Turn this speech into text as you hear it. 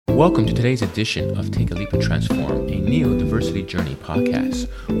Welcome to today's edition of Take a Leap and Transform, a Neurodiversity Journey podcast,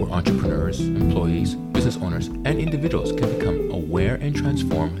 where entrepreneurs, employees, business owners, and individuals can become aware and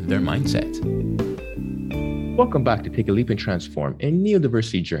transform their mindset. Welcome back to Take a Leap and Transform, a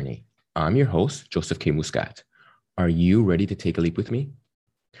Neurodiversity Journey. I'm your host, Joseph K. Muscat. Are you ready to take a leap with me?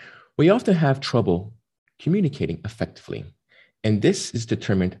 We often have trouble communicating effectively, and this is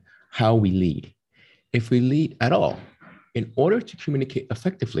determined how we lead. If we lead at all, in order to communicate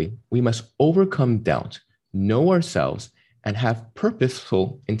effectively, we must overcome doubt, know ourselves, and have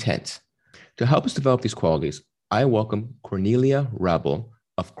purposeful intent. To help us develop these qualities, I welcome Cornelia Rabel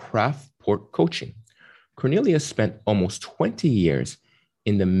of Craftport Coaching. Cornelia spent almost 20 years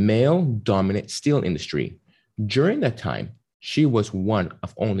in the male-dominant steel industry. During that time, she was one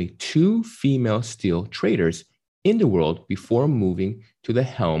of only 2 female steel traders in the world before moving to the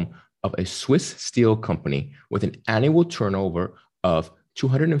helm of a Swiss steel company with an annual turnover of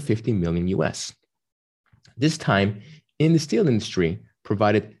 250 million US. This time in the steel industry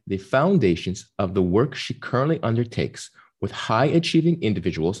provided the foundations of the work she currently undertakes with high-achieving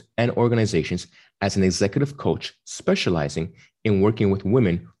individuals and organizations as an executive coach specializing in working with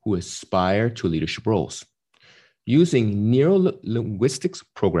women who aspire to leadership roles. Using neuro-linguistics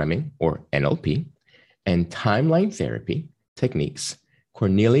programming, or NLP, and timeline therapy techniques,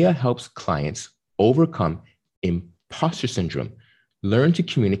 Cornelia helps clients overcome imposter syndrome, learn to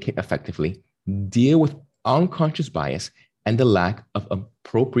communicate effectively, deal with unconscious bias, and the lack of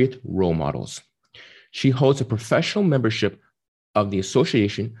appropriate role models. She holds a professional membership of the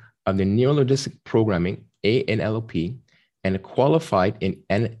Association of the Neuro-Linguistic Programming, ANLP, and a qualified in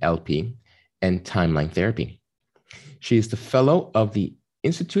NLP and timeline therapy. She is the fellow of the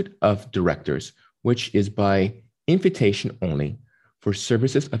Institute of Directors, which is by invitation only for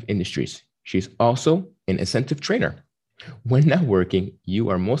services of industries. She's also an incentive trainer. When networking, you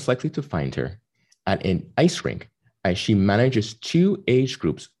are most likely to find her at an ice rink, as she manages 2 age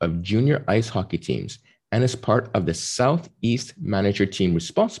groups of junior ice hockey teams and is part of the Southeast manager team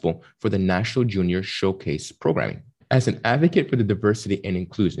responsible for the National Junior Showcase programming. As an advocate for the diversity and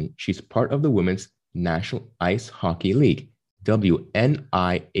inclusion, she's part of the Women's National Ice Hockey League,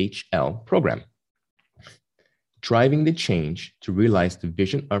 WNIHL program, driving the change to realize the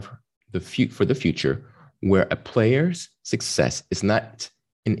vision of for the future, where a player's success is not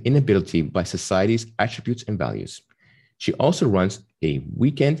an inability by society's attributes and values. She also runs a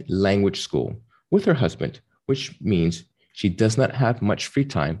weekend language school with her husband, which means she does not have much free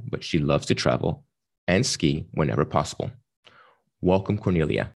time, but she loves to travel and ski whenever possible. Welcome,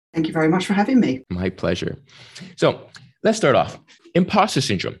 Cornelia. Thank you very much for having me. My pleasure. So let's start off. Imposter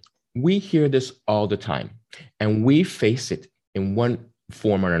syndrome. We hear this all the time, and we face it in one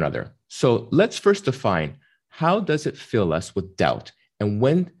form or another. So let's first define, how does it fill us with doubt, and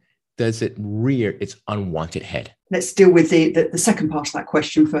when does it rear its unwanted head? Let's deal with the second part of that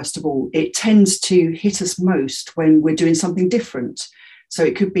question first of all. It tends to hit us most when we're doing something different. So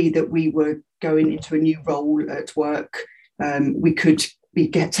it could be that we were going into a new role at work. We could be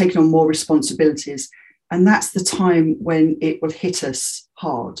taking on more responsibilities. And that's the time when it will hit us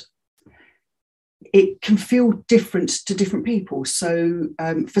hard. It can feel different to different people. So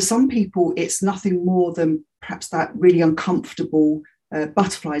for some people, it's nothing more than perhaps that really uncomfortable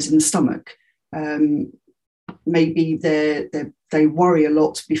butterflies in the stomach. Maybe they worry a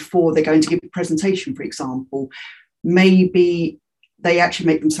lot before they're going to give a presentation, for example. Maybe they actually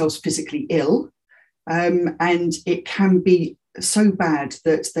make themselves physically ill. And it can be so bad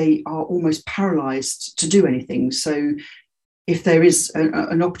that they are almost paralyzed to do anything. So if there is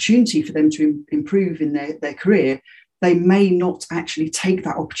an opportunity for them to improve in their career, they may not actually take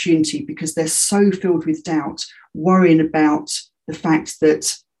that opportunity because they're so filled with doubt, worrying about the fact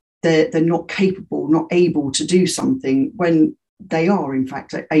that they're not capable, not able to do something when they are, in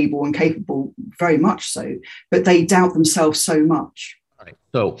fact, able and capable, very much so, but they doubt themselves so much. All right.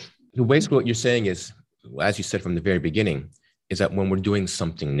 So basically what you're saying is, as you said from the very beginning, is that when we're doing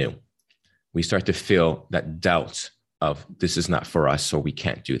something new, we start to feel that doubt of this is not for us, so we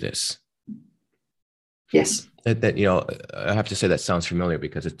can't do this. Yes. That I have to say that sounds familiar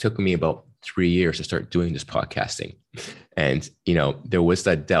because it took me about 3 years to start doing this podcasting. And, there was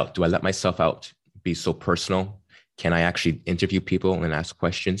that doubt. Do I let myself out, be so personal? Can I actually interview people and ask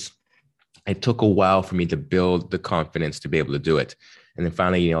questions? It took a while for me to build the confidence to be able to do it. And then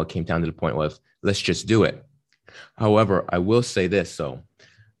finally, it came down to the point of, let's just do it. However, I will say this. So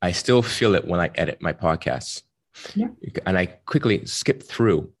I still feel it when I edit my podcasts. Yeah. And I quickly skip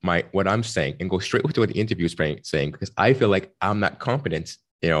through what I'm saying and go straight with what the interview is saying, because I feel like I'm not competent,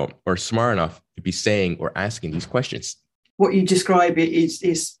 or smart enough to be saying or asking these questions. what you describe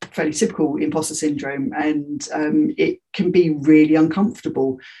is fairly typical imposter syndrome, and it can be really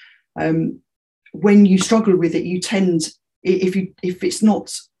uncomfortable. When you struggle with it, you tend, if it's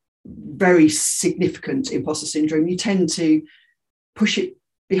not very significant imposter syndrome, you tend to push it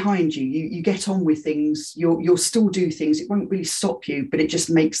behind you. You get on with things. You'll still do things. It won't really stop you, but it just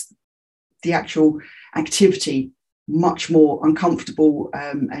makes the actual activity much more uncomfortable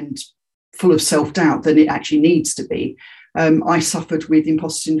and full of self-doubt than it actually needs to be. I suffered with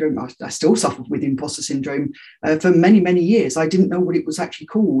imposter syndrome. I still suffer with imposter syndrome for many, many years. I didn't know what it was actually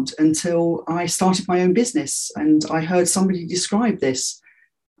called until I started my own business and I heard somebody describe this.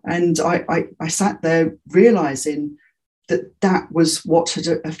 And I sat there realizing that was what had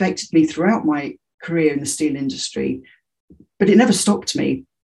affected me throughout my career in the steel industry. But it never stopped me.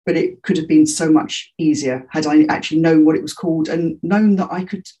 But it could have been so much easier had I actually known what it was called and known that I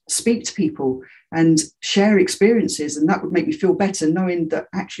could speak to people and share experiences. And that would make me feel better, knowing that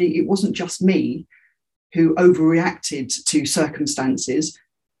actually it wasn't just me who overreacted to circumstances.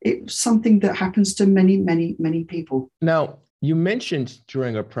 It was something that happens to many, many, many people. Now, you mentioned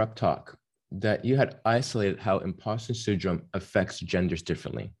during our prep talk that you had isolated how imposter syndrome affects genders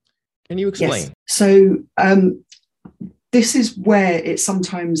differently. Can you explain? Yes. So this is where it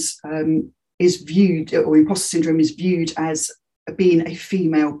sometimes is viewed, or imposter syndrome is viewed as being a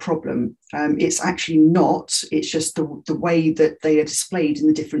female problem. It's actually not. It's just the way that they are displayed in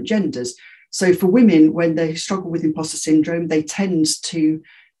the different genders. So for women, when they struggle with imposter syndrome, they tend to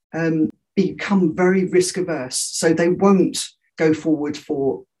become very risk averse. So they won't go forward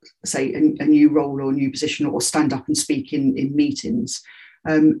for, say, a new role or a new position, or stand up and speak in meetings.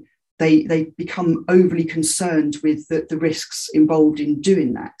 They become overly concerned with the risks involved in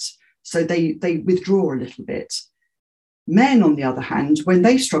doing that. So they withdraw a little bit. Men, on the other hand, when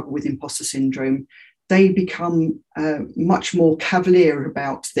they struggle with imposter syndrome, they become much more cavalier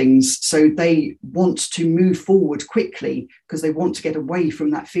about things. So they want to move forward quickly because they want to get away from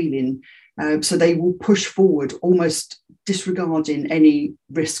that feeling. So they will push forward, almost disregarding any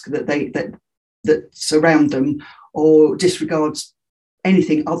risk that surround them, or disregards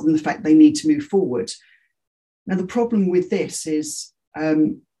anything other than the fact they need to move forward. Now, the problem with this is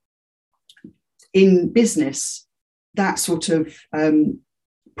in business, that sort of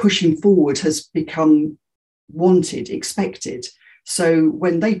pushing forward has become wanted, expected. So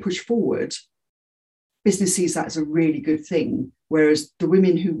when they push forward, business sees that as a really good thing, whereas the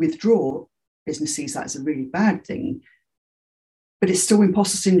women who withdraw, business sees that as a really bad thing. But it's still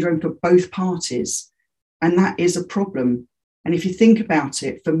imposter syndrome for both parties, and that is a problem. And if you think about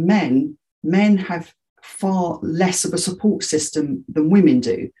it, for men have far less of a support system than women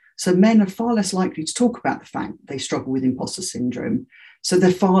do. So men are far less likely to talk about the fact that they struggle with imposter syndrome. So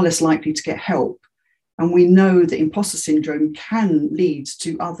they're far less likely to get help. And we know that imposter syndrome can lead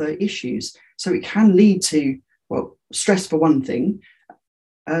to other issues. So it can lead to, well, stress for one thing,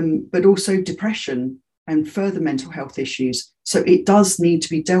 but also depression and further mental health issues. So it does need to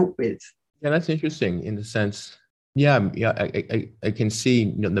be dealt with. Yeah, that's interesting in the sense. Yeah, I can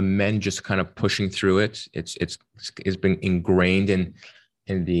see, the men just kind of pushing through it. It's been ingrained in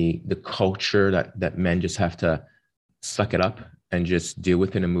the culture that men just have to suck it up and just deal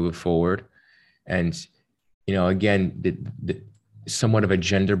with it and move it forward. And again, the somewhat of a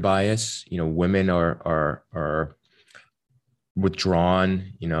gender bias. Women are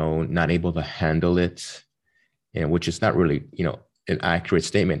withdrawn. Not able to handle it. Which is not really an accurate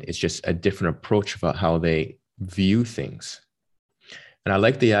statement. It's just a different approach about how they view things. And I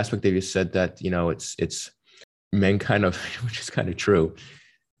like the aspect that you said that it's men kind of, which is kind of true,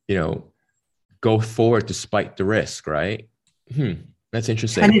 go forward despite the risk, right? That's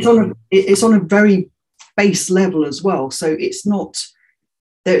interesting. And it's on a very base level as well. So it's not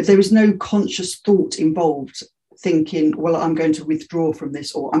there is no conscious thought involved thinking, well, I'm going to withdraw from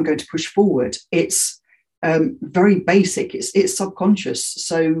this, or I'm going to push forward. It's very basic. It's subconscious.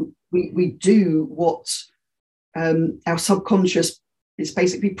 So we do what our subconscious is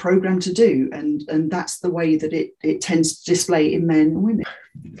basically programmed to do, and that's the way that it tends to display in men and women.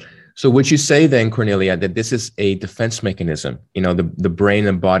 So would you say then, Cornelia, that this is a defense mechanism, the brain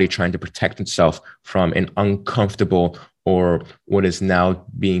and body trying to protect itself from an uncomfortable, or what is now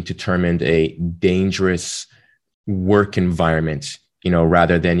being determined a dangerous work environment,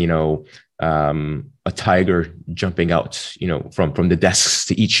 rather than, a tiger jumping out, from the desks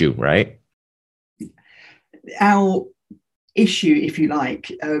to eat you, right? Our issue, if you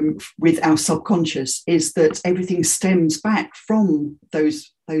like, with our subconscious is that everything stems back from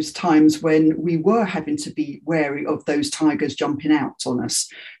those times when we were having to be wary of those tigers jumping out on us.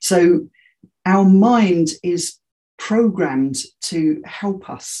 So our mind is programmed to help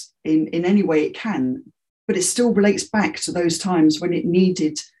us in any way it can, but it still relates back to those times when it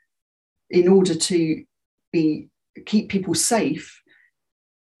needed, in order to keep people safe,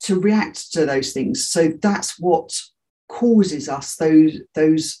 to react to those things. So that's what causes us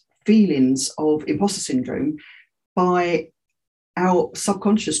those feelings of imposter syndrome, by our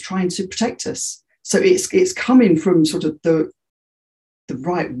subconscious trying to protect us. So it's coming from sort of the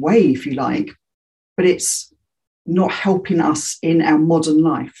right way, if you like, but it's not helping us in our modern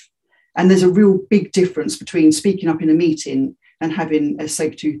life. And there's a real big difference between speaking up in a meeting and having a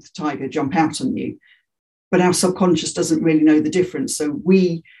saber-toothed tiger jump out on you. But our subconscious doesn't really know the difference. So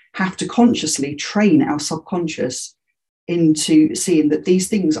we have to consciously train our subconscious into seeing that these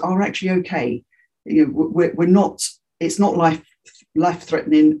things are actually okay. You know, we're not, it's not life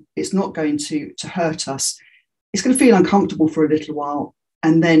threatening. It's not going to hurt us. It's going to feel uncomfortable for a little while,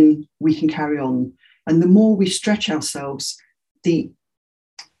 and then we can carry on. And the more we stretch ourselves, I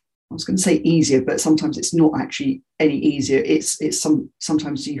was going to say easier, but sometimes it's not actually any easier.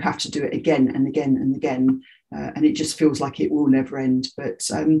 Sometimes you have to do it again and again and again, and it just feels like it will never end. But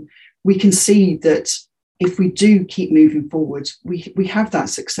we can see that if we do keep moving forward, we have that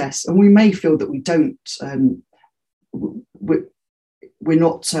success. And we may feel that we don't, we're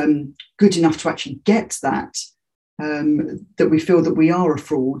not good enough to actually get that, that we feel that we are a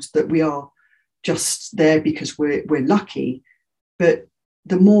fraud, that we are just there because we're lucky. But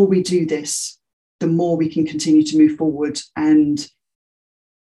the more we do this, the more we can continue to move forward, and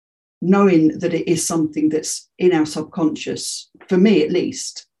knowing that it is something that's in our subconscious, for me at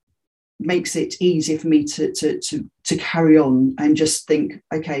least, makes it easier for me to carry on and just think,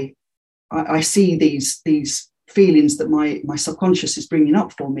 okay, I see these feelings that my subconscious is bringing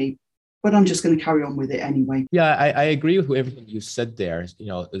up for me, but I'm just going to carry on with it anyway. Yeah, I agree with everything you said there. You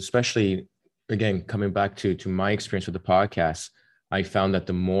know, especially again, coming back to my experience with the podcast, I found that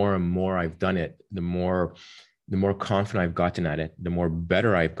the more and more I've done it, the more confident I've gotten at it, the more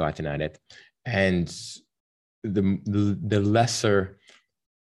better I've gotten at it, and the lesser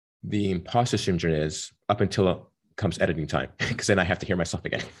the imposter syndrome is, up until it comes editing time, because then I have to hear myself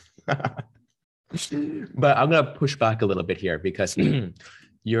again. But I'm going to push back a little bit here, because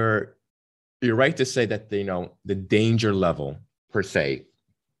you're right to say that the danger level per se,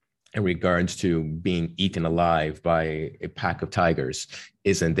 in regards to being eaten alive by a pack of tigers,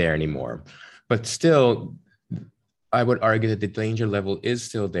 isn't there anymore. But still, I would argue that the danger level is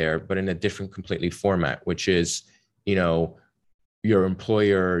still there, but in a different completely format, which is, your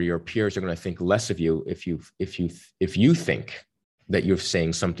employer, your peers are going to think less of you if you think that you're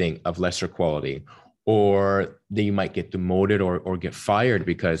saying something of lesser quality, or that you might get demoted or get fired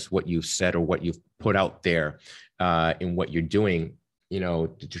because what you've said or what you've put out there in what you're doing,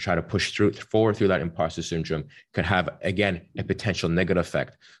 to try to push forward through that imposter syndrome, could have, again, a potential negative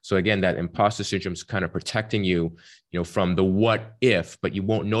effect. So again, that imposter syndrome is kind of protecting you, from the what if, but you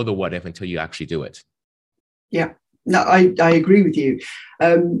won't know the what if until you actually do it. Yeah. No, I agree with you.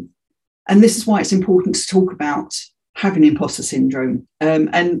 And this is why it's important to talk about having imposter syndrome.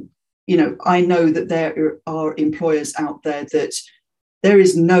 And, I know that there are employers out there that there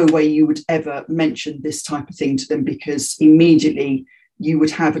is no way you would ever mention this type of thing to them, because immediately you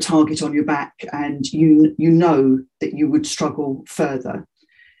would have a target on your back, and you know that you would struggle further.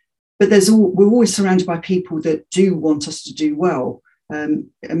 But we're always surrounded by people that do want us to do well. And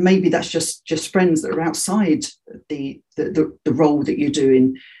maybe that's just friends that are outside the role that you're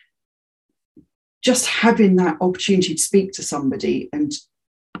doing. Just having that opportunity to speak to somebody and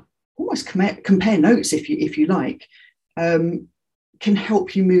almost compare notes, if you like, can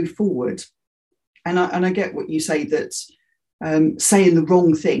help you move forward. And I get what you say, that saying the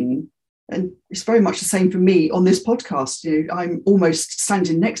wrong thing, and it's very much the same for me on this podcast. I'm almost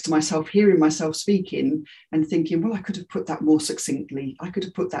standing next to myself, hearing myself speaking and thinking, well, I could have put that more succinctly. I could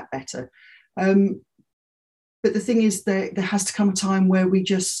have put that better. But the thing is, there has to come a time where we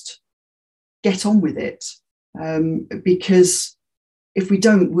just get on with it, because if we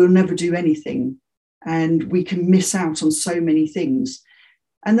don't, we'll never do anything, and we can miss out on so many things.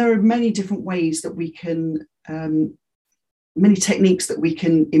 And there are many different ways that we can many techniques that we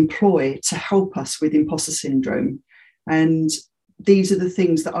can employ to help us with imposter syndrome. And these are the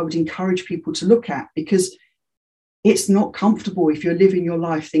things that I would encourage people to look at, because it's not comfortable if you're living your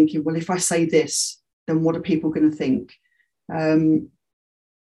life thinking, well, if I say this, then what are people going to think? And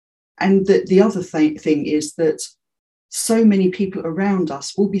the other thing is that so many people around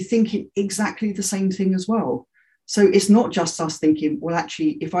us will be thinking exactly the same thing as well. So it's not just us thinking, well,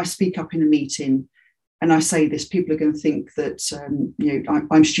 actually, if I speak up in a meeting and I say this, people are going to think that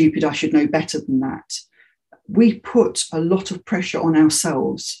I'm stupid, I should know better than that. we put a lot of pressure on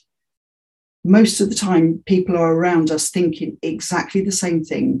ourselves. Most of the time, people are around us thinking exactly the same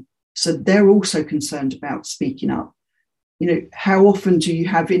thing. So they're also concerned about speaking up. How often do you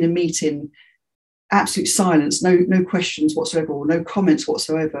have in a meeting absolute silence, no questions whatsoever, or no comments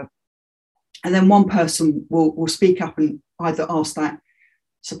whatsoever? And then one person will speak up and either ask that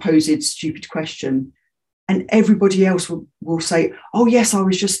supposed stupid question, and everybody else will say, oh yes, I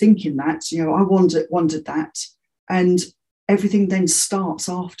was just thinking that, I wondered that. And everything then starts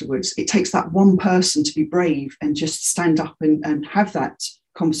afterwards. It takes that one person to be brave and just stand up and have that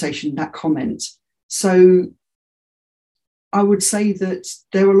conversation, that comment. So I would say that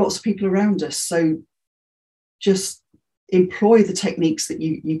there are lots of people around us. So just employ the techniques that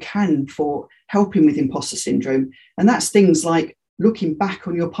you can for helping with imposter syndrome. And that's things like looking back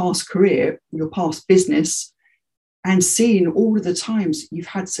on your past career, your past business, and seeing all of the times you've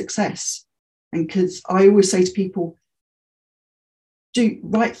had success. And because I always say to people,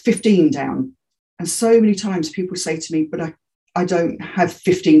 write 15 down. And so many times people say to me, but I don't have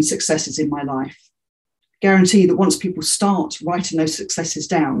 15 successes in my life. Guarantee that once people start writing those successes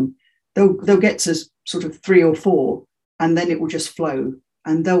down, they'll get to sort of 3 or 4, and then it will just flow,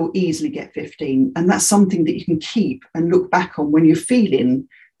 and they'll easily get 15. And that's something that you can keep and look back on when you're feeling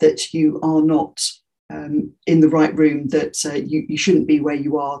that you are not in the right room, that you shouldn't be where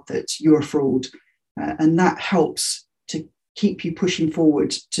you are, that you're a fraud. And that helps to keep you pushing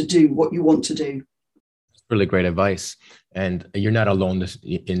forward to do what you want to do. Really great advice. And you're not alone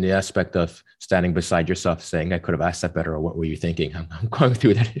in the aspect of standing beside yourself saying, I could have asked that better, or what were you thinking? I'm going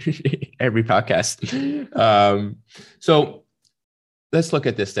through that every podcast. So let's look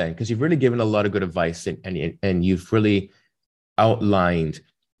at this then, because you've really given a lot of good advice, and you've really outlined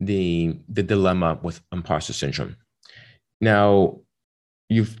the dilemma with imposter syndrome. Now,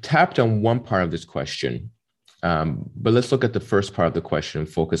 you've tapped on one part of this question, but let's look at the first part of the question and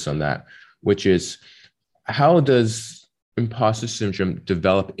focus on that, which is, how does imposter syndrome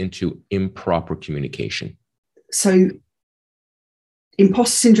develop into improper communication? So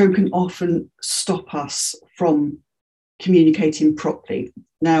imposter syndrome can often stop us from communicating properly.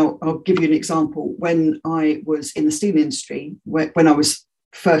 Now, I'll give you an example. When I was in the steel industry, when I was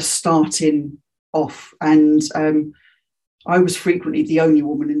first starting off, and I was frequently the only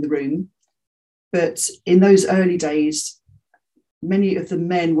woman in the room. But in those early days, many of the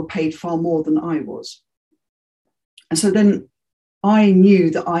men were paid far more than I was. And so then I knew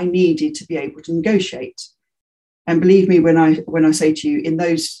that I needed to be able to negotiate. And believe me, when I say to you, in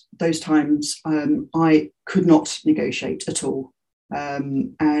those times, I could not negotiate at all.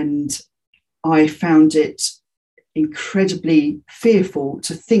 And I found it incredibly fearful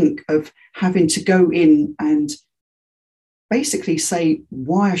to think of having to go in and basically say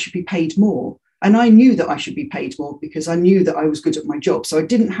why I should be paid more. And I knew that I should be paid more because I knew that I was good at my job. So I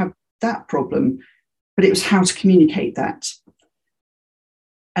didn't have that problem, but it was how to communicate that.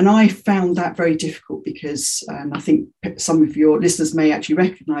 And I found that very difficult because, and I think some of your listeners may actually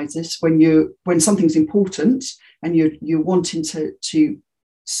recognize this, when something's important and you're wanting to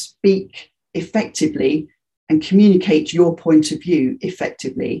speak effectively and communicate your point of view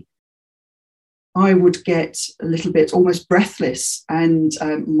effectively, I would get a little bit almost breathless, and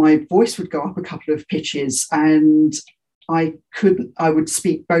my voice would go up a couple of pitches, and I would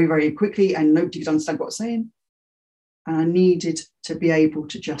speak very, very quickly and nobody could understand what I was saying. And I needed to be able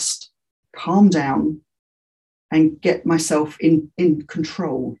to just calm down and get myself in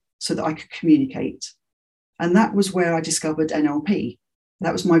control so that I could communicate. And that was where I discovered NLP.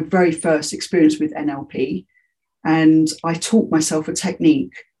 That was my very first experience with NLP. And I taught myself a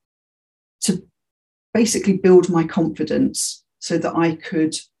technique to basically build my confidence so that I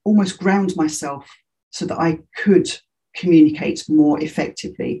could almost ground myself so that I could communicate more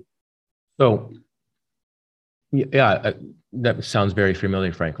effectively. So, yeah, that sounds very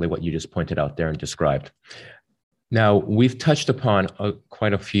familiar, frankly, what you just pointed out there and described. Now, we've touched upon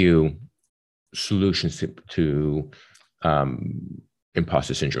quite a few solutions to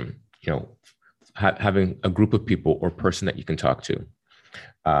imposter syndrome. Having a group of people or person that you can talk to,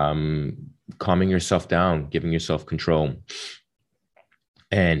 calming yourself down, giving yourself control,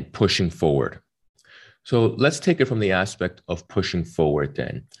 and pushing forward. So let's take it from the aspect of pushing forward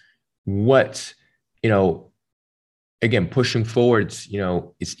then. What, again, pushing forwards,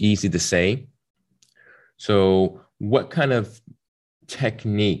 it's easy to say. So what kind of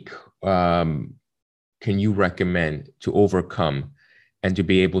technique can you recommend to overcome and to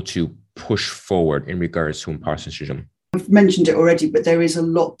be able to push forward in regards to imposter syndrome? I've mentioned it already, but there is a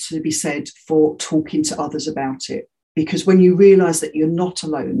lot to be said for talking to others about it, because when you realize that you're not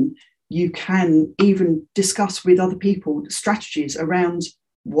alone, you can even discuss with other people strategies around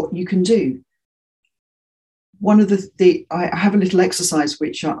what you can do. One of I have a little exercise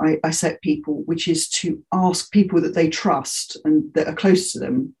which I set people, which is to ask people that they trust and that are close to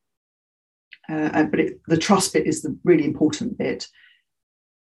them. The trust bit is the really important bit.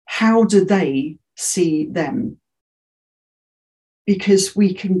 How do they see them? Because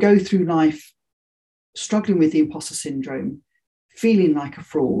we can go through life struggling with the imposter syndrome, feeling like a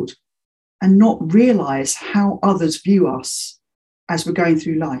fraud, and not realize how others view us as we're going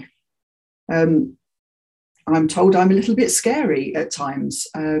through life. I'm told I'm a little bit scary at times,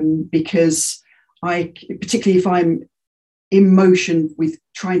 because particularly if I'm in motion with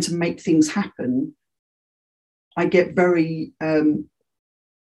trying to make things happen, I get very,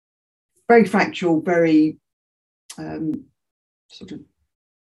 very factual, very sort of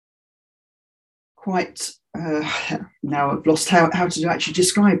quite, now I've lost how to actually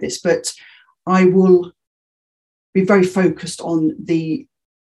describe this, but I will be very focused on the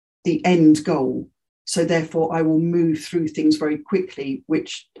end goal. So therefore I will move through things very quickly,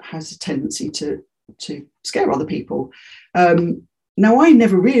 which has a tendency to scare other people. Now I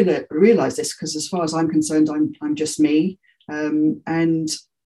never realized this, because as far as I'm concerned, I'm just me. And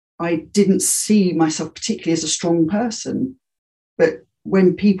I didn't see myself particularly as a strong person. But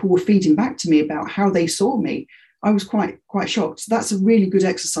when people were feeding back to me about how they saw me, I was quite shocked. So that's a really good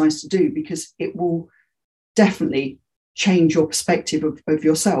exercise to do, because it will definitely change your perspective of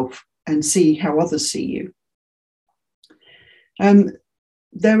yourself and see how others see you.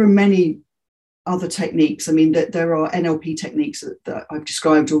 There are many other techniques. I mean, there are NLP techniques that I've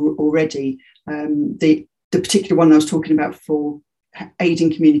described already. The particular one I was talking about for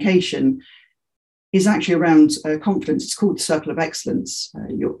aiding communication is actually around confidence. It's called the Circle of Excellence.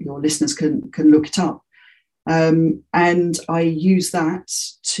 Your listeners can look it up. And I use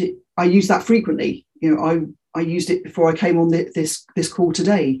that frequently. You know, I used it before I came on this call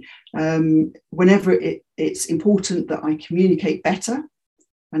today. Whenever it's important that I communicate better,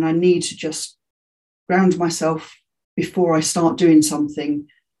 and I need to just ground myself before I start doing something,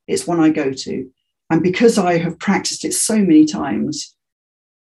 it's one I go to. And because I have practiced it so many times,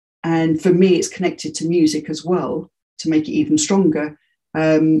 and for me it's connected to music as well to make it even stronger,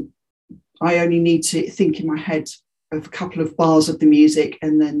 I only need to think in my head of a couple of bars of the music,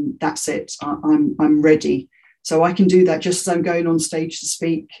 and then that's it. I'm ready. So I can do that just as I'm going on stage to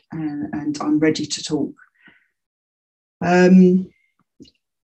speak, and I'm ready to talk.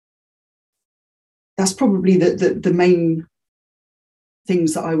 That's probably the main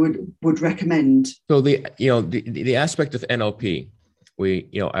things that I would recommend. So the aspect of NLP,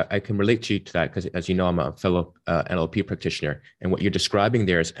 I can relate to that, because as you know, I'm a fellow NLP practitioner, and what you're describing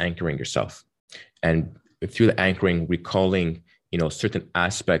there is anchoring yourself, and through the anchoring, recalling certain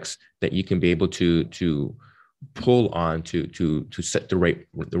aspects that you can be able to pull on to set the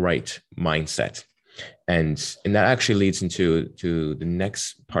right mindset. And that actually leads into the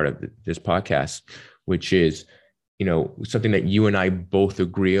next part of this podcast, which is, something that you and I both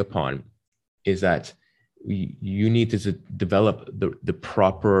agree upon, is that you need to develop the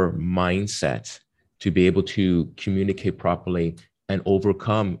proper mindset to be able to communicate properly and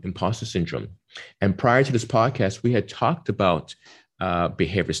overcome imposter syndrome. And prior to this podcast, we had talked about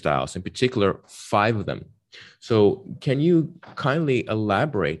behavior styles, in particular, 5 of them. So can you kindly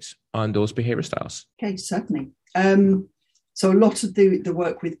elaborate on those behavior styles? Okay, certainly. So a lot of the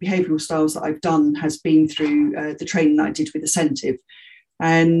work with behavioural styles that I've done has been through the training that I did with Ascentive.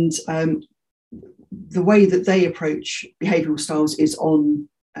 And the way that they approach behavioural styles is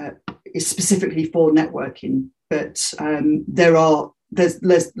specifically for networking. But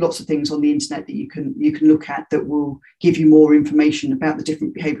there's lots of things on the internet that you can look at that will give you more information about the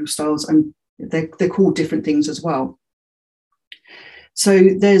different behavioural styles, and they're called different things as well. So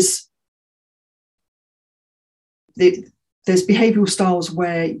there's behavioural styles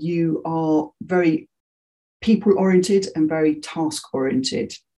where you are very people-oriented and very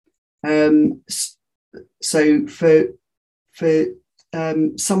task-oriented. So for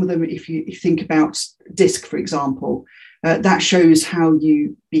some of them, if you think about DISC, for example, that shows how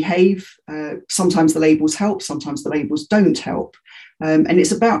you behave. Sometimes the labels help, sometimes the labels don't help. And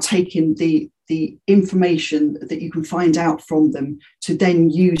it's about taking the information that you can find out from them to then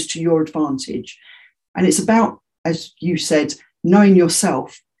use to your advantage. And it's about, as you said, knowing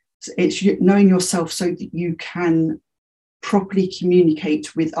yourself. It's knowing yourself so that you can properly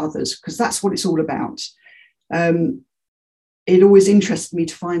communicate with others, because that's what it's all about. It always interested me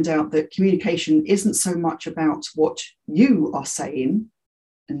to find out that communication isn't so much about what you are saying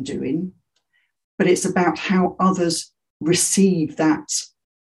and doing, but it's about how others receive that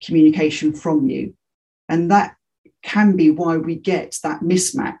communication from you. And that can be why we get that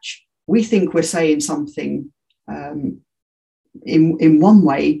mismatch. We think we're saying something in one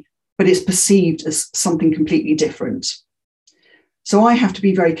way, but it's perceived as something completely different. So I have to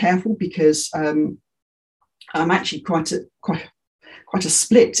be very careful, because I'm actually quite a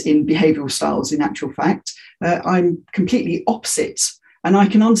split in behavioural styles, in actual fact. I'm completely opposite. And I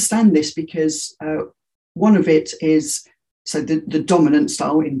can understand this because one of it is, so the dominant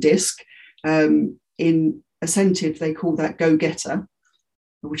style in DISC. In Ascentive, they call that go-getter,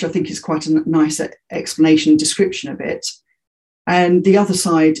 which I think is quite a nice explanation, description of it. And the other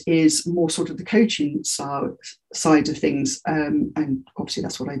side is more sort of the coaching side of things. And obviously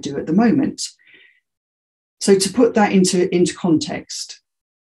that's what I do at the moment. So to put that into context,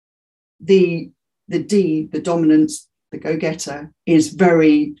 the D, the dominance, the go-getter, is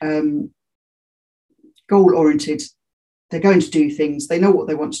very goal-oriented. They're going to do things. They know what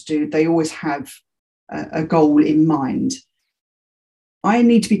they want to do. They always have a goal in mind. I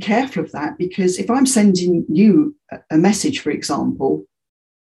need to be careful of that, because if I'm sending you a message, for example,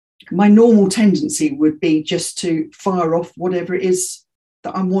 my normal tendency would be just to fire off whatever it is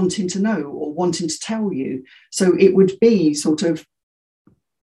that I'm wanting to know or wanting to tell you. So it would be sort of,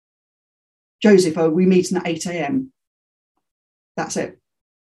 Joseph, are we meeting at 8 a.m? That's it.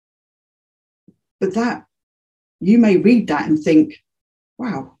 But that, you may read that and think,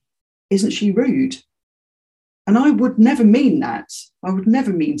 wow, isn't she rude? And I would never mean that. I would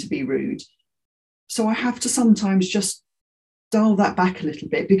never mean to be rude. So I have to sometimes just dial that back a little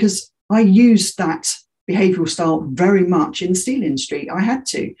bit, because I used that behavioural style very much in the steel industry. I had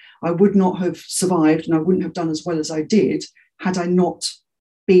to. I would not have survived, and I wouldn't have done as well as I did had I not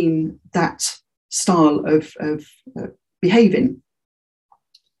been that style of behaving.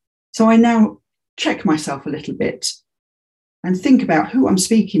 So I now check myself a little bit and think about who I'm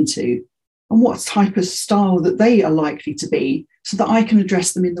speaking to and what type of style that they are likely to be, so that I can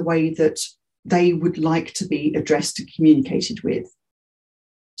address them in the way that they would like to be addressed and communicated with.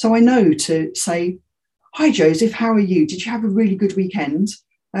 So I know to say, hi, Joseph, how are you? Did you have a really good weekend?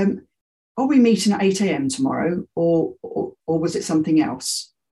 Are we meeting at 8 a.m. tomorrow, or was it something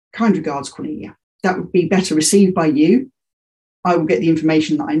else? Kind regards, Cornelia. That would be better received by you. I will get the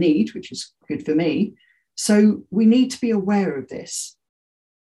information that I need, which is good for me. So we need to be aware of this.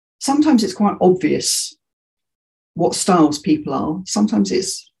 Sometimes it's quite obvious what styles people are. Sometimes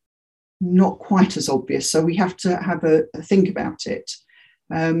it's not quite as obvious. So we have to have a think about it.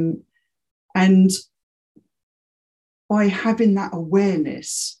 And by having that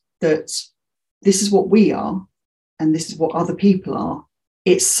awareness that this is what we are and this is what other people are,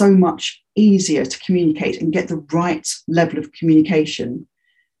 it's so much easier to communicate and get the right level of communication.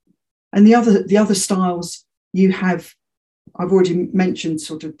 And the other styles you have, I've already mentioned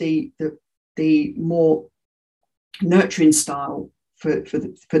sort of the more nurturing style for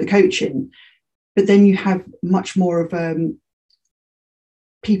the coaching, but then you have much more of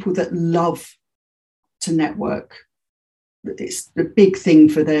people that love to network. It's the big thing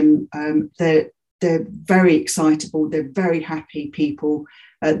for them. They're very excitable. They're very happy people.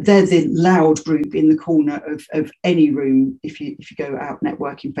 They're the loud group in the corner of any room if you go out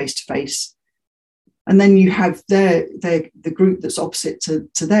networking face to face. And then you have the group that's opposite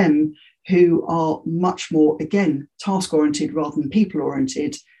to them, who are much more, again, task oriented rather than people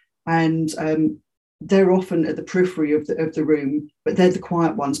oriented, and they're often at the periphery of the room, but they're the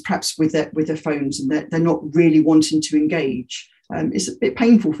quiet ones, perhaps with their phones, and they're not really wanting to engage. It's a bit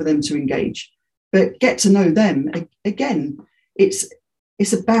painful for them to engage, but get to know them. Again,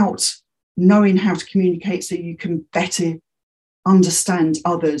 it's about knowing how to communicate so you can better understand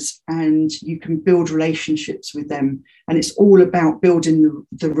others and you can build relationships with them. And it's all about building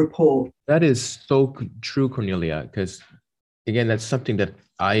the rapport. That is so true, Cornelia, because again, that's something that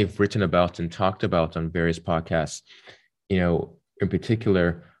I've written about and talked about on various podcasts. In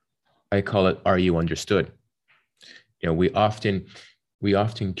particular, I call it, are you understood? We often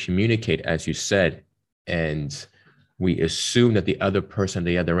communicate, as you said, and we assume that the other person on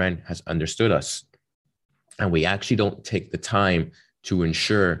the other end has understood us. And we actually don't take the time to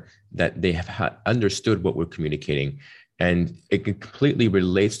ensure that they have understood what we're communicating. And it completely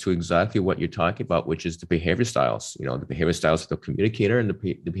relates to exactly what you're talking about, which is the behavior styles, the behavior styles of the communicator and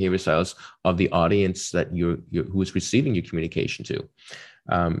the behavior styles of the audience that who is receiving your communication to.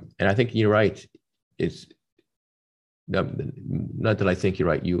 And I think you're right. It's not that I think you're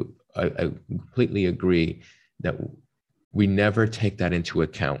right. I completely agree that we never take that into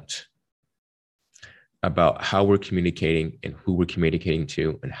account about how we're communicating and who we're communicating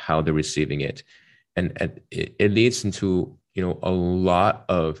to and how they're receiving it. And it leads into a lot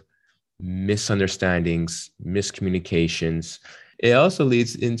of misunderstandings, miscommunications. It also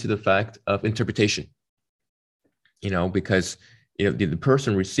leads into the fact of interpretation, because the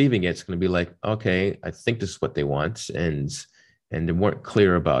person receiving it's going to be like, okay, I think this is what they want, and they weren't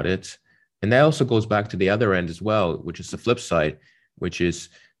clear about it. And that also goes back to the other end as well, which is the flip side, which is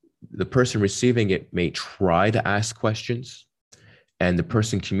the person receiving it may try to ask questions, and the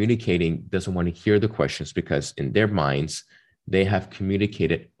person communicating doesn't want to hear the questions because in their minds, they have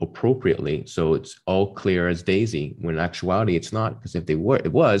communicated appropriately. So it's all clear as daisy, when in actuality, it's not, because if it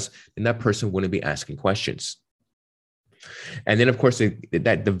was, then that person wouldn't be asking questions. And then, of course,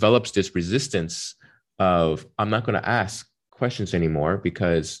 that develops this resistance of, I'm not going to ask questions anymore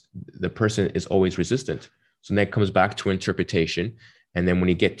because the person is always resistant. So that comes back to interpretation. And then when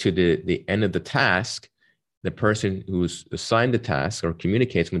you get to the end of the task, the person who's assigned the task or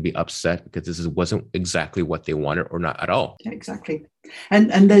communicates going to be upset because this wasn't exactly what they wanted, or not at all. Yeah, exactly.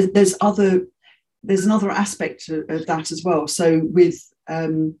 And there's another aspect of that as well. So with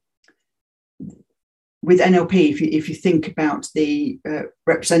NLP, if you think about the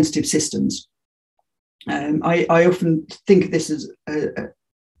representative systems, I often think of this as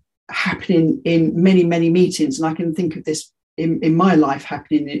happening in many, many meetings, and I can think of this in my life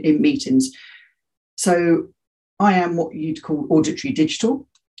happening in meetings. So I am what you'd call auditory digital,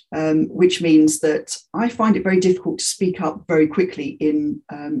 which means that I find it very difficult to speak up very quickly in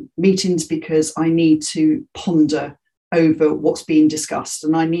meetings because I need to ponder over what's being discussed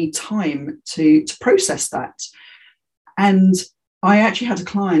and I need time to process that. And I actually had a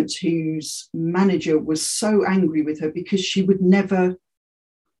client whose manager was so angry with her because she would never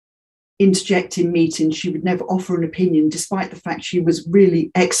interject in meetings. She would never offer an opinion, despite the fact she was really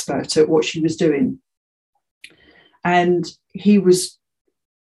expert at what she was doing. And he was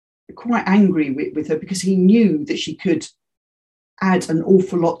quite angry with her because he knew that she could add an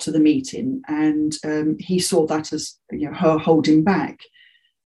awful lot to the meeting, and he saw that as her holding back.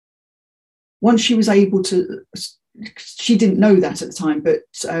 Once she was able to, she didn't know that at the time, but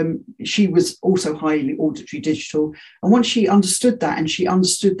she was also highly auditory digital. And once she understood that, and she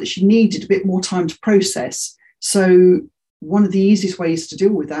understood that she needed a bit more time to process, so one of the easiest ways to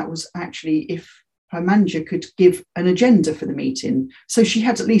deal with that was actually if her manager could give an agenda for the meeting. So she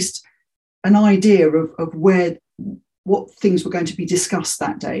had at least an idea of what things were going to be discussed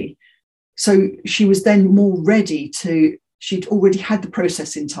that day. So she was then more ready she'd already had the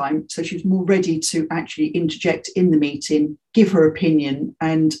processing time, so she was more ready to actually interject in the meeting, give her opinion,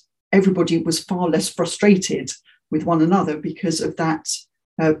 and everybody was far less frustrated with one another because of that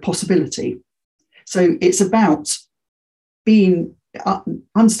possibility. So it's about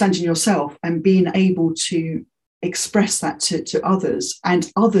understanding yourself and being able to express that to others,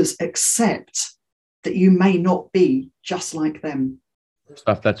 and others accept that you may not be just like them. First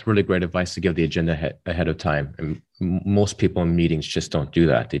off, that's really great advice to give the agenda ahead of time. And most people in meetings just don't do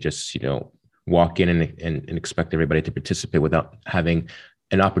that. They just, walk in and expect everybody to participate without having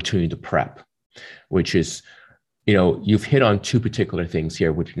an opportunity to prep, which is, you've hit on two particular things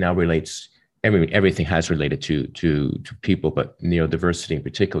here, which now relates, everything has related to people, but neurodiversity in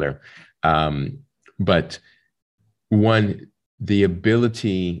particular. But one, the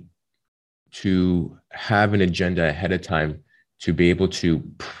ability to have an agenda ahead of time, to be able to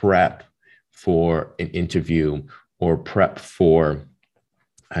prep for an interview or prep for,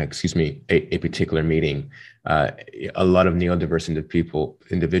 a particular meeting. A lot of neurodiverse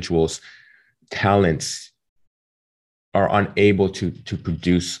individuals' talents are unable to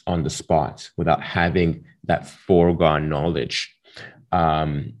produce on the spot without having that foregone knowledge.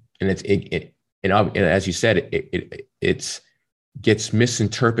 And as you said, it gets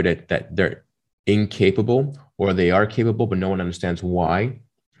misinterpreted that they're incapable, or they are capable, but no one understands why.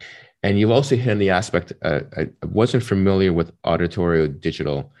 And you've also hit on the aspect, I wasn't familiar with auditory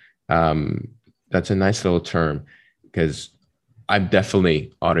digital. That's a nice little term, because I'm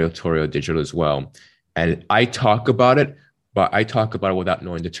definitely auditory digital as well. And I talk about it, but I talk about it without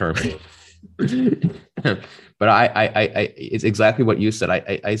knowing the term. But I it's exactly what you said.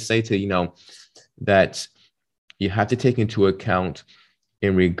 I say to, that you have to take into account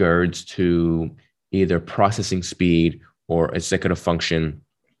in regards to either processing speed or executive function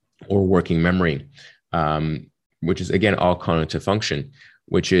or working memory, which is, again, all cognitive function,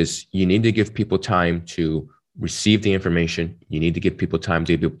 which is you need to give people time to receive the information. You need to give people time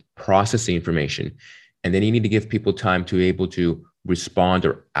to be able to process the information. And then you need to give people time to be able to respond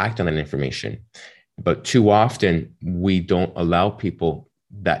or act on that information. But too often, we don't allow people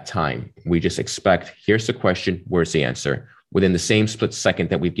that time. We just expect, here's the question, where's the answer, within the same split second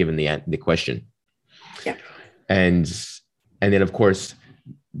that we've given the question. Yeah. And And then, of course,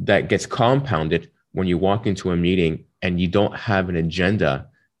 that gets compounded when you walk into a meeting and you don't have an agenda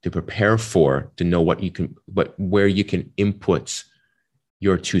to prepare for, to know what you can, but where you can input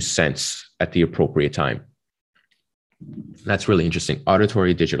your 2 cents at the appropriate time. That's really interesting.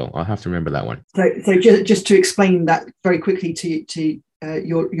 Auditory digital. I'll have to remember that one. So just to explain that very quickly to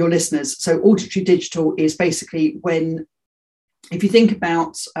your listeners. So auditory digital is basically when, if you think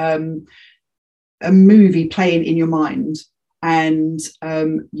about a movie playing in your mind, and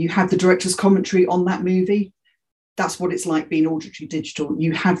you have the director's commentary on that movie, that's what it's like being auditory digital.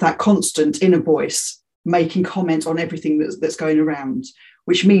 You have that constant inner voice making comment on everything that's going around,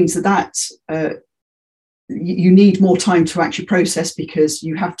 which means that you need more time to actually process, because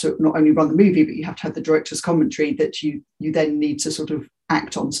you have to not only run the movie, but you have to have the director's commentary that you then need to sort of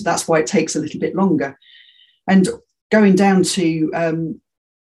act on. So that's why it takes a little bit longer. And going down to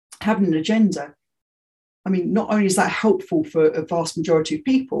having an agenda, I mean, not only is that helpful for a vast majority of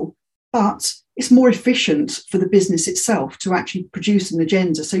people, but it's more efficient for the business itself to actually produce an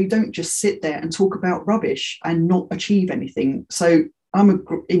agenda. So you don't just sit there and talk about rubbish and not achieve anything. So I'm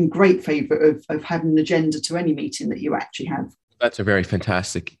in great favour of having an agenda to any meeting that you actually have. That's a very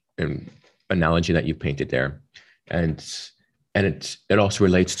fantastic analogy that you painted there. And it also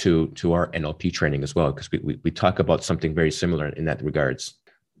relates to our NLP training as well, because we talk about something very similar in that regards.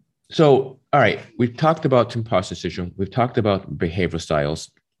 So, all right, we've talked about imposter syndrome, we've talked about behavioral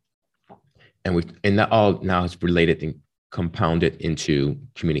styles, and that all now is related and compounded into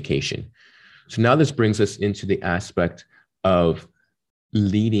communication. So now this brings us into the aspect of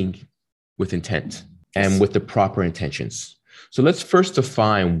leading with intent and with the proper intentions. So let's first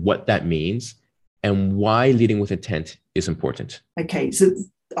define what that means and why leading with intent is important. Okay, so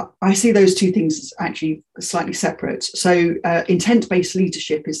I see those two things as actually slightly separate. So intent-based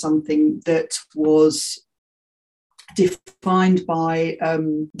leadership is something that was defined by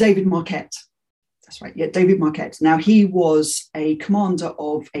David Marquette. That's right, yeah, David Marquette. Now, he was a commander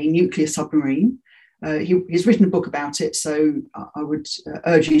of a nuclear submarine. He's written a book about it, so I would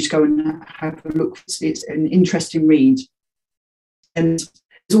urge you to go and have a look. It's an interesting read. And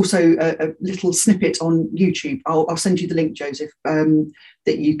there's also a little snippet on YouTube. I'll send you the link, Joseph,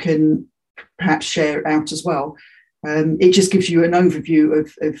 that you can perhaps share out as well. It just gives you an overview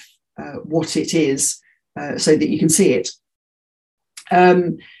of what it is, so that you can see it.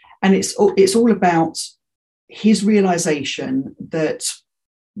 And it's all about his realization that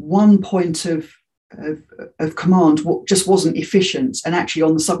one point of command just wasn't efficient, and actually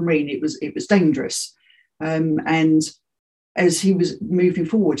on the submarine it was dangerous. And as he was moving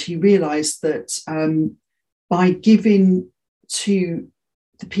forward, he realized that by giving to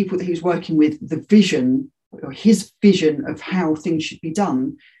the people that he was working with the vision, or his vision of how things should be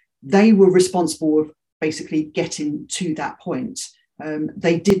done, they were responsible of basically getting to that point.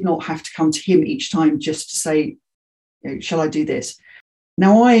 They did not have to come to him each time just to say, shall I do this?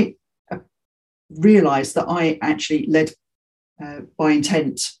 Now, I realized that I actually led by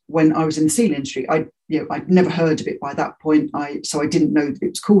intent when I was in the SEAL industry. I'd never heard of it by that point, so I didn't know that it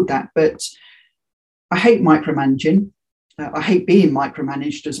was called that. But I hate micromanaging. I hate being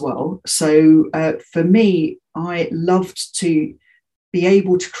micromanaged as well. So for me, I loved to be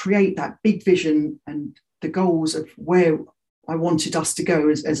able to create that big vision and the goals of where I wanted us to go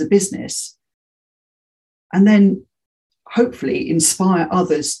as a business, and then hopefully inspire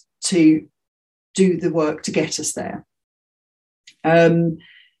others to do the work to get us there. And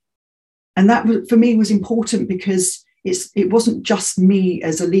that for me was important, because it wasn't just me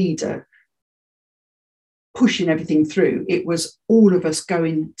as a leader pushing everything through. It was all of us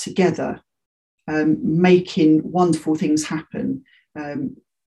going together, making wonderful things happen,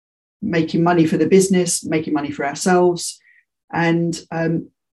 making money for the business, making money for ourselves, and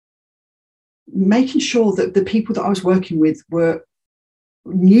making sure that the people that I was working with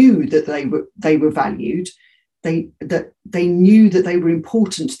knew that they were valued. That they knew that they were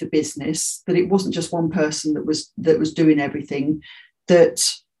important to the business, that it wasn't just one person that was doing everything, that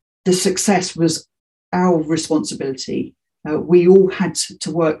the success was our responsibility. We all had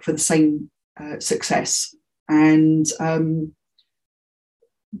to work for the same success. And for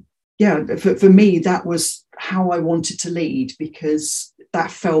me, that was how I wanted to lead, because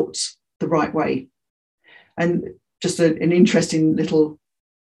that felt the right way. And just an interesting little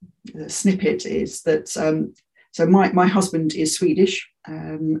snippet is that so my husband is Swedish,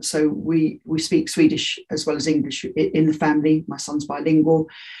 so we speak Swedish as well as English in the family. My son's bilingual,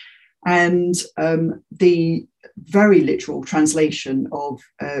 and the very literal translation of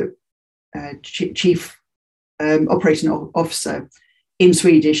chief operating officer in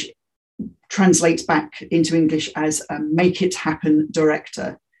Swedish translates back into English as a make it happen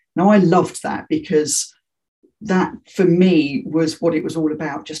director. Now, I loved that because that for me was what it was all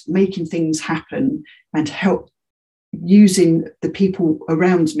about, just making things happen and help using the people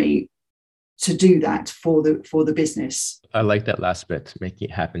around me to do that for the business. I like that last bit, making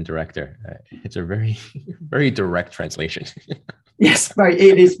it happen director. It's a very, very direct translation. Yes,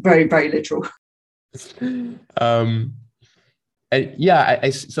 it is very, very literal. And yeah,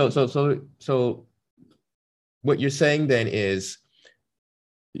 so what you're saying then is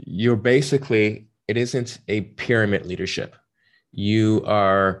you're basically, it isn't a pyramid leadership. You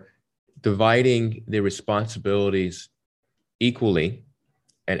are dividing the responsibilities equally,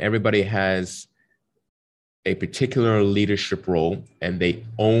 and everybody has a particular leadership role and they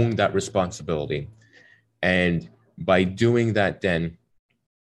own that responsibility. And by doing that, then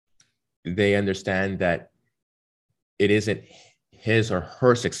they understand that it isn't his or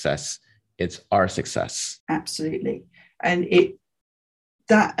her success, it's our success. Absolutely. And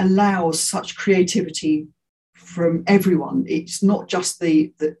that allows such creativity from everyone. It's not just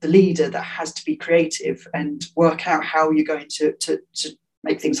the leader that has to be creative and work out how you're going to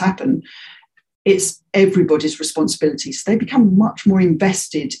make things happen. It's everybody's responsibility. So they become much more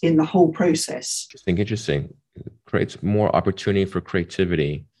invested in the whole process. Interesting. It creates more opportunity for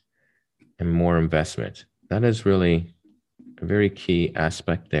creativity and more investment. That is really a very key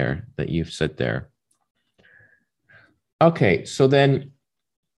aspect there that you've said there. Okay, so then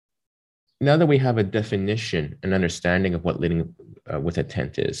now that we have a definition and understanding of what leading with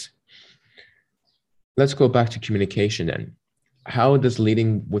intent is, let's go back to communication then. How does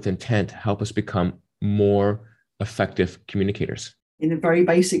leading with intent help us become more effective communicators? In a very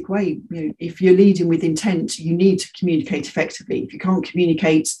basic way, if you're leading with intent, you need to communicate effectively. If you can't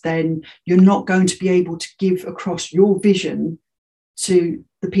communicate, then you're not going to be able to give across your vision to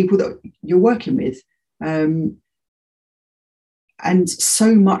the people that you're working with. And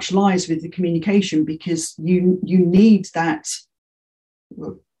so much lies with the communication, because you need that,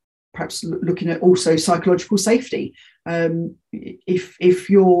 perhaps looking at also psychological safety. If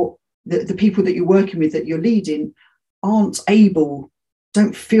you're the people that you're working with, that you're leading,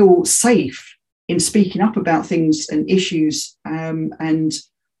 don't feel safe in speaking up about things and issues and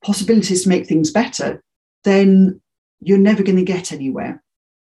possibilities to make things better, then you're never going to get anywhere.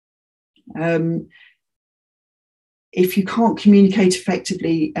 If you can't communicate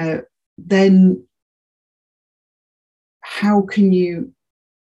effectively, then how can you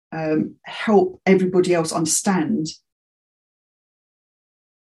help everybody else understand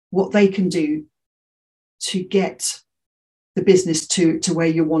what they can do to get the business to where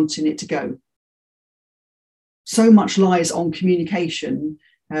you're wanting it to go? So much lies on communication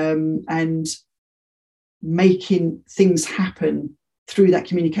and making things happen through that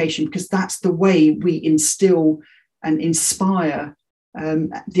communication, because that's the way we instill and inspire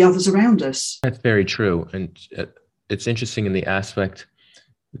the others around us. That's very true. And it's interesting in the aspect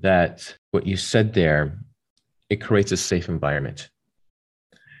that what you said there, it creates a safe environment.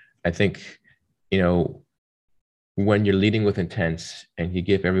 I think, when you're leading with intent and you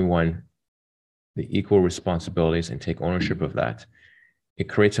give everyone the equal responsibilities and take ownership of that, it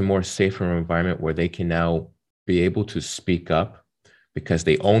creates a more safer environment where they can now be able to speak up because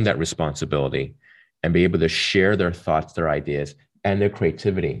they own that responsibility and be able to share their thoughts, their ideas, and their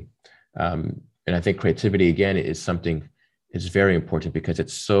creativity. And I think creativity, again, is very important because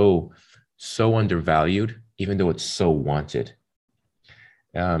it's so undervalued, even though it's so wanted.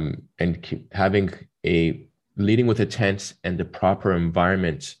 And having a leading with intent and the proper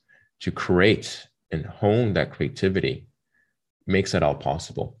environment to create and hone that creativity makes that all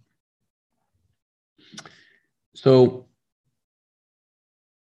possible. So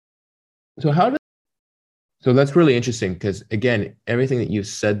that's really interesting, because again, everything that you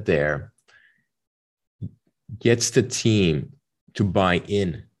said there gets the team to buy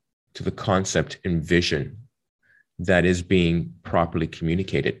in to the concept and vision that is being properly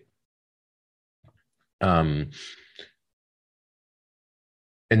communicated. And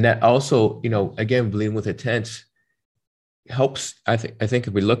that also, again, leading with intent helps. I think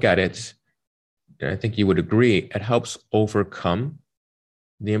if we look at it, and I think you would agree, it helps overcome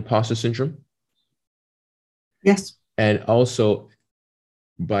the imposter syndrome. Yes. And also,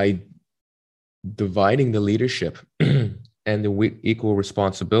 by dividing the leadership and the equal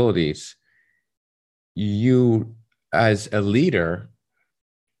responsibilities, you as a leader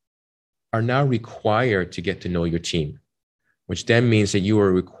are now required to get to know your team, which then means that you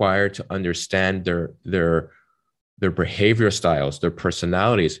are required to understand their behavior styles, their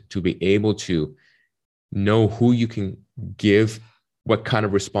personalities, to be able to know who you can give what kind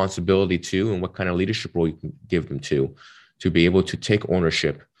of responsibility to and what kind of leadership role you can give them to be able to take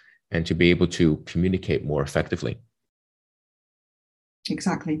ownership and to be able to communicate more effectively.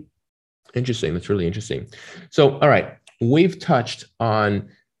 Exactly. Interesting. That's really interesting. So, all right, we've touched on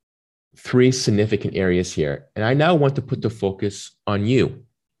 3 significant areas here, and I now want to put the focus on you.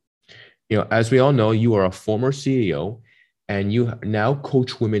 You know, as we all know, you are a former CEO and you now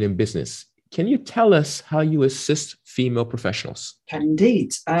coach women in business. Can you tell us how you assist female professionals?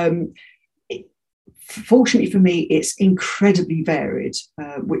 Indeed. Fortunately for me, it's incredibly varied,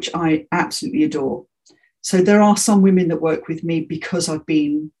 which I absolutely adore. So there are some women that work with me because I've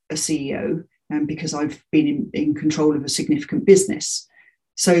been a CEO and because I've been in control of a significant business.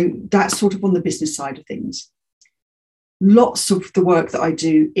 So that's sort of on the business side of things. Lots of the work that I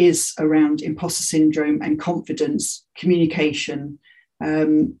do is around imposter syndrome and confidence, communication,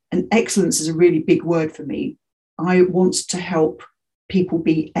 and excellence is a really big word for me. I want to help people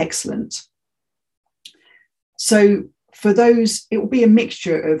be excellent. So for those, it will be a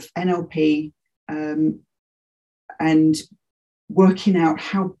mixture of NLP and working out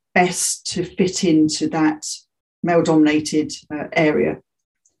how best to fit into that male-dominated area.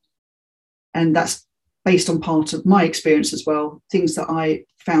 And that's based on part of my experience as well, things that I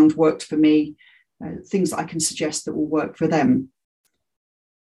found worked for me, things that I can suggest that will work for them.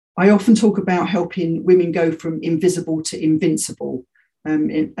 I often talk about helping women go from invisible to invincible. And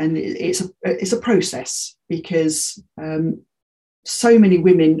it's a process because so many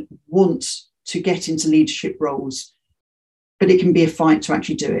women want to get into leadership roles, but it can be a fight to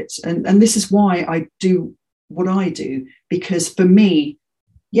actually do it. And this is why I do what I do, because for me,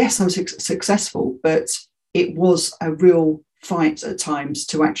 yes, I was successful, but it was a real fight at times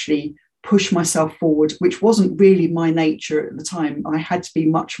to actually push myself forward, which wasn't really my nature at the time. I had to be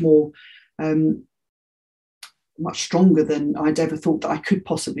much more, much stronger than I'd ever thought that I could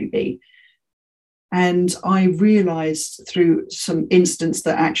possibly be. And I realized through some incidents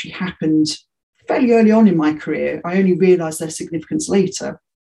that actually happened fairly early on in my career, I only realized their significance later,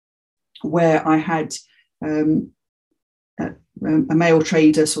 where I had a male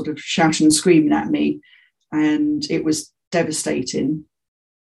trader sort of shouting and screaming at me, and it was devastating.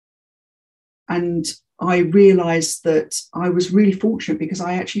 And I realized that I was really fortunate because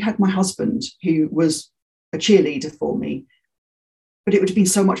I actually had my husband who was a cheerleader for me. But it would have been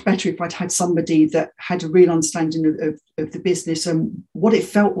so much better if I'd had somebody that had a real understanding of the business and what it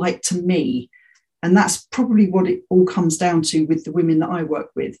felt like to me. And that's probably what it all comes down to with the women that I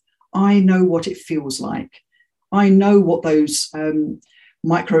work with. I know what it feels like. I know what those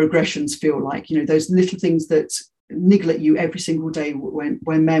microaggressions feel like, you know, those little things that niggle at you every single day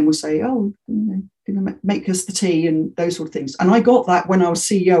when men will say, oh, make us the tea and those sort of things. And I got that when I was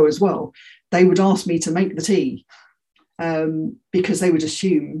CEO as well. They would ask me to make the tea because they would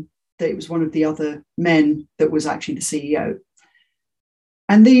assume that it was one of the other men that was actually the CEO.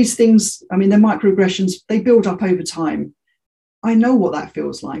 And these things, I mean, they're microaggressions, they build up over time. I know what that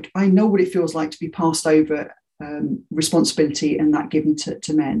feels like. I know what it feels like to be passed over responsibility and that given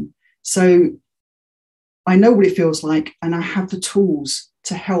to men. So I know what it feels like, and I have the tools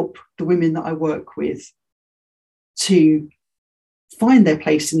to help the women that I work with to find their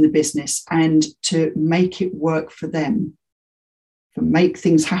place in the business and to make it work for them, to make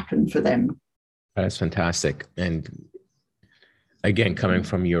things happen for them. That's fantastic. And again, coming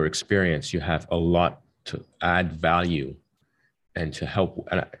from your experience, you have a lot to add value and to help.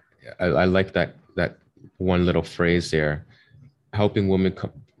 And I like that one little phrase there, helping women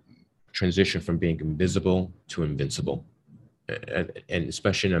transition from being invisible to invincible. And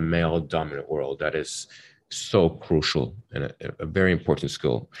especially in a male dominant world, that is so crucial and a very important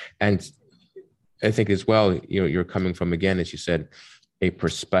skill. And I think as well, you know, you're coming from, again, as you said, a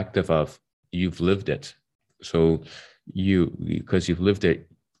perspective of you've lived it. So because you've lived it,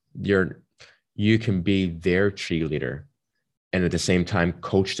 you can be their cheerleader and at the same time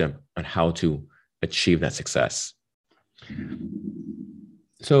coach them on how to achieve that success.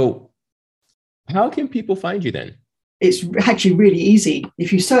 So how can people find you then? It's actually really easy.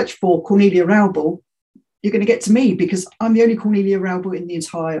 If you search for Cornelia Raubel, you're going to get to me because I'm the only Cornelia Raubel in the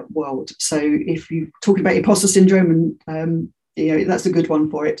entire world. So if you're talking about imposter syndrome, and that's a good one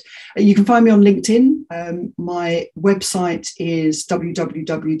for it. You can find me on LinkedIn. My website is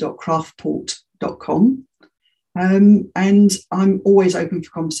www.craftport.com. And I'm always open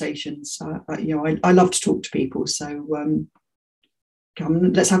for conversations. I love to talk to people. So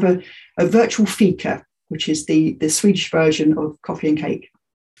come, let's have a virtual fika, which is the Swedish version of coffee and cake.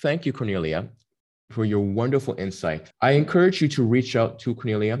 Thank you, Cornelia, for your wonderful insight. I encourage you to reach out to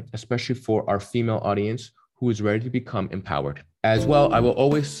Cornelia, especially for our female audience who is ready to become empowered. As well, I will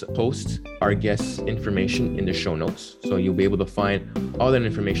always post our guests' information in the show notes, so you'll be able to find all that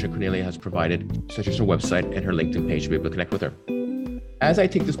information Cornelia has provided, such as her website and her LinkedIn page, to be able to connect with her. As I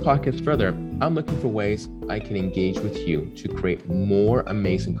take this podcast further, I'm looking for ways I can engage with you to create more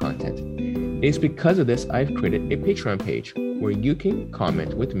amazing content. It is because of this I've created a Patreon page where you can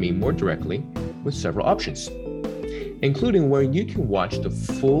comment with me more directly with several options, including where you can watch the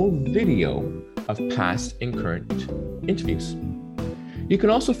full video of past and current interviews. You can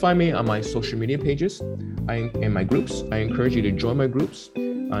also find me on my social media pages and my groups. I encourage you to join my groups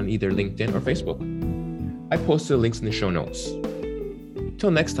on either LinkedIn or Facebook. I posted the links in the show notes.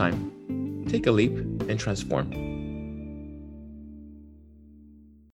 Till next time, take a leap and transform.